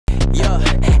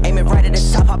Yeah, aiming right at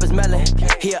the top, pop his melon.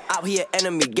 He out here,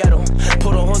 enemy, get him.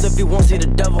 Put on horns if you won't see the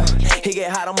devil. He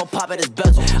get hot, I'ma pop at his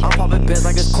bezel. I'm popping beds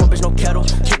like it's corn, bitch, no kettle.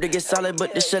 Keep to get solid,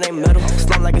 but this shit ain't metal.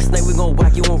 Slime like a snake, we gon'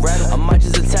 whack you and rattle. I might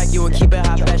just attack you and keep it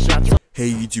high fashion. Hey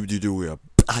YouTube, today we are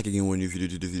back again with a new video.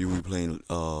 Today video we're playing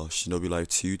Shinobi Live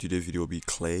 2. Today's video will be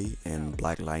Clay and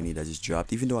Black Lightning that just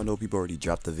dropped. Even though I know people already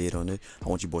dropped the vid on it, I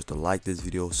want you boys to like this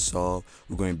video. So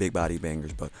we're going big body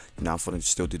bangers, but now I'm gonna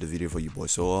still do the video for you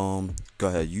boys. So go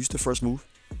ahead, use the first move.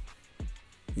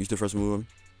 Use the first move on me.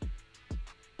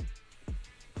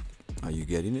 Are you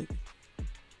getting it?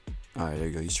 Alright, there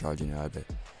you go, he's charging it, I bet.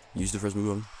 Use the first move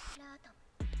on me.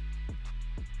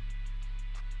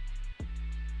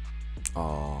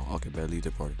 Oh, okay, better leave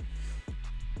the party.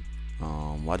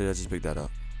 Why did I just pick that up?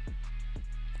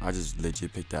 I just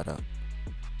legit picked that up.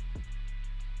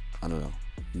 I don't know.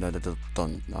 No, I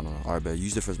don't know. Alright, better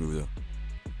use the first move though.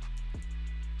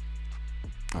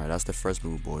 Alright, that's the first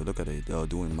move, boy. Look at it.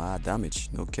 Doing mad damage.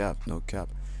 No cap, no cap.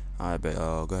 Alright, bet.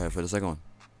 Go ahead for the second one.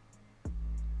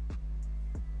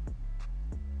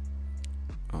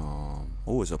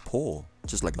 Oh, it's a pole,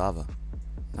 just like lava.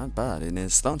 Not bad, and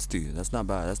it stunts too. That's not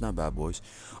bad. That's not bad, boys.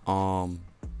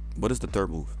 What is the third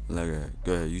move? Go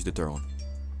ahead, use the third one.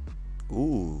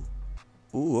 Ooh,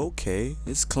 okay,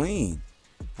 it's clean.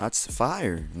 That's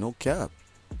fire. No cap.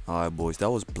 All right, boys, that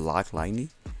was Black Lightning.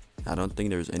 I don't think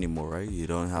there's any more, right? You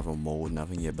don't have a mode,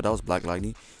 nothing yet. But that was Black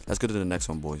Lightning. Let's go to the next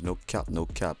one, boys. No cap, no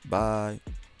cap. Bye.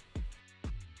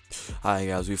 Alright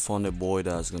guys, we found a boy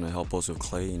that's gonna help us with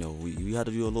Clay. You know, we had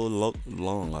to do a little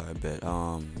long, I bet.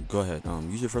 Go ahead.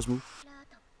 Use your first move.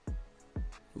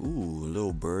 Ooh,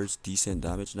 little birds, decent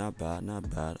damage, not bad, not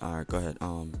bad. Alright, go ahead.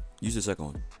 Use the second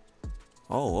one.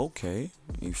 Oh, okay.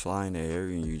 You fly in the air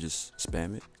and you just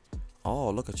spam it. Oh,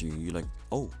 look at you. You like,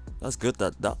 oh, that's good.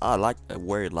 That I like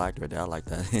where it liked right there. I like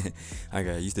that.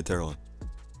 Okay, use the third one.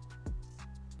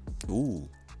 Ooh.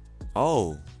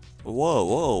 Oh.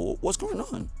 Whoa, what's going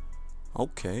on?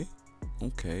 Okay.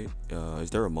 Is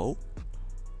there a mode?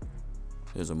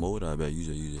 There's a mode. I bet use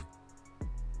it.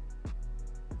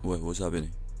 Wait, what's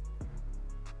happening?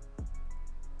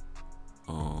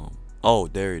 Oh,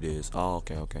 there it is. Oh,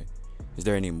 okay. Is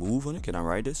there any move on it? Can I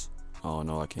ride this? Oh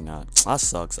no, I cannot. That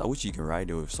sucks. I wish you could ride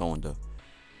it with someone though.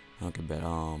 Okay, bet.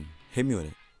 Hit me with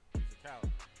it.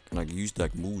 Like use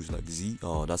like moves like Z.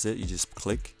 Oh, that's it. You just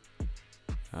click.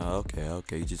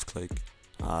 Okay, you just click.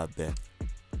 I bet.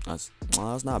 That's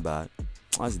not bad.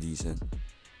 That's decent.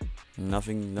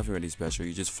 Nothing really special.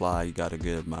 You just fly. You got a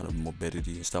good amount of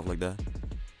mobility and stuff like that.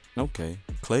 Okay,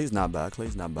 Clay's not bad.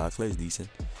 Clay's decent.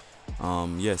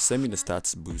 Yeah, send me the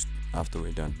stats boost after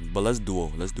we're done. But let's duo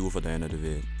for the end of the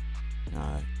vid.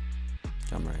 Alright,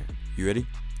 come right here. You ready?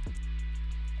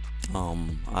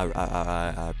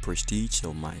 I prestige,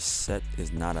 so my set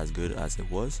is not as good as it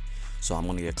was. So I'm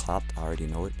gonna get clapped. I already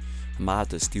know it. I might have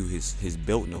to steal his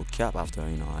belt, no cap, after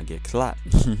I get clapped.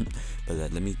 But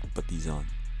let me put these on.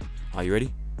 Are you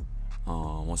ready?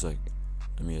 1 sec.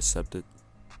 Let me accept it.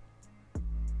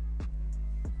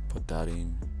 Put that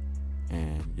in,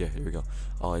 and yeah, here we go.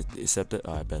 Oh, accept it.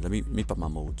 Alright, bet. Let me put my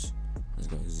modes. Let's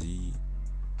go Z,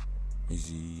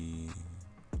 and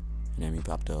then we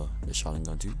pop the shotgun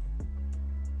gun too.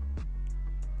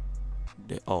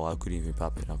 Oh, I couldn't even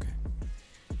pop it. Okay,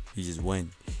 he just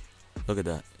went. Look at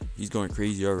that. He's going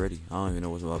crazy already. I don't even know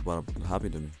what's about to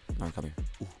happen to me. Alright, come here.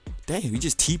 Ooh, damn, he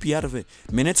just TP out of it.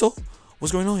 Minato?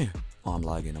 What's going on here? Oh, I'm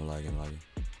lagging.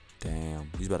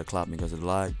 Damn, he's about to clap me because of the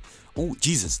lag. Oh,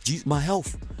 Jesus, my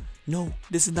health. No,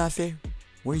 this is not fair.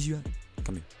 Where's you at?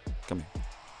 Come here.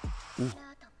 Ooh.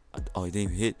 Oh, he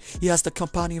didn't even hit. He has the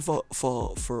companion for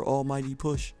almighty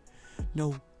push.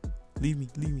 No, leave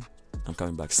me. I'm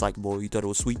coming back. Psych boy, you thought it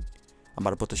was sweet? I'm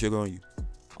about to put the sugar on you.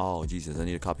 Oh, Jesus, I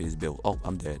need to copy his build. Oh,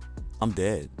 I'm dead. 1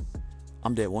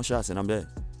 shot and I'm dead.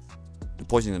 The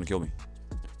poison's gonna kill me.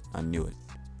 I knew it.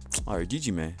 Alright,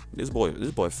 GG, man. This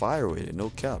boy fire with it.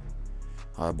 No cap.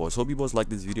 Alright, boys. Hope you boys like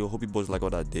this video. Hope you boys like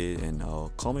what I did. And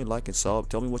comment, like, and sub.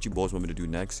 Tell me what you boys want me to do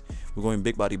next. We're going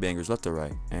big body bangers left to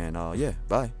right. And yeah,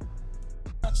 bye.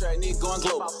 Nigga going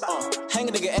global. Hang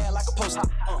a nigga ass like a poster.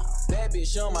 Bad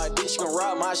bitch on my dick, she gon'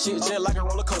 ride my shit just like a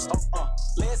roller coaster.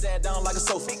 Legs ass down like a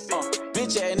sofa.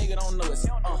 Bitch ass nigga don't know us.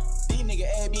 These nigga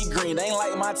ass be green, they ain't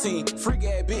like my team. Freak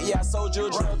ass bitch, yeah, I sold you a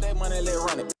drug, that money let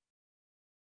run it.